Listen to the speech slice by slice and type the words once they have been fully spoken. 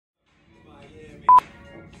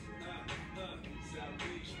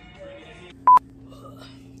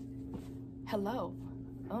Hello.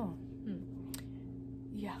 Oh.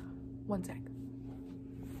 Yeah. One sec.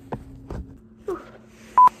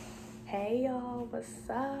 Hey y'all, what's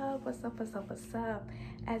up? What's up?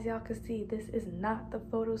 As y'all can see, this is not the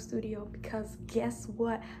photo studio because guess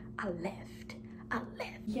what? I left.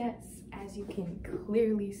 Yes, as you can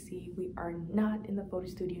clearly see, we are not in the photo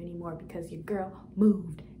studio anymore because your girl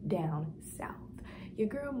moved down south. Your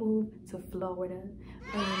girl moved to Florida.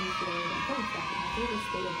 Fun fact, my favorite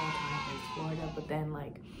state of all time is Florida, but then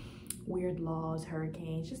like weird laws,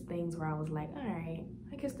 hurricanes, just things where I was like, all right,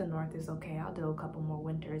 I guess the north is okay. I'll do a couple more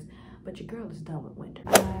winters, but your girl is done with winter.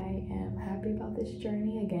 I am happy about this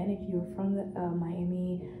journey. Again, if you're from the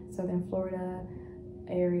Miami, Southern Florida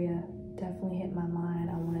area, definitely hit my line.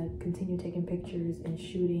 I want to continue taking pictures and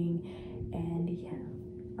shooting, and yeah,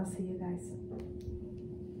 I'll see you guys.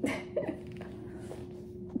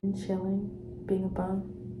 And chilling, being a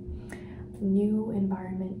bum. New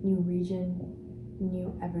environment, new region,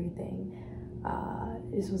 new everything.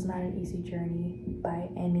 This was not an easy journey by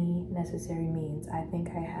any necessary means. I think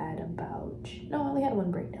I had I only had one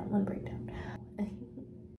breakdown.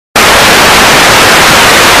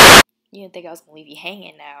 You didn't think I was gonna leave you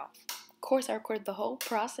hanging now. Of course, I recorded the whole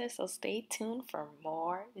process, so stay tuned for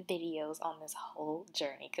more videos on this whole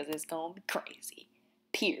journey because it's gonna be crazy.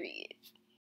 Period.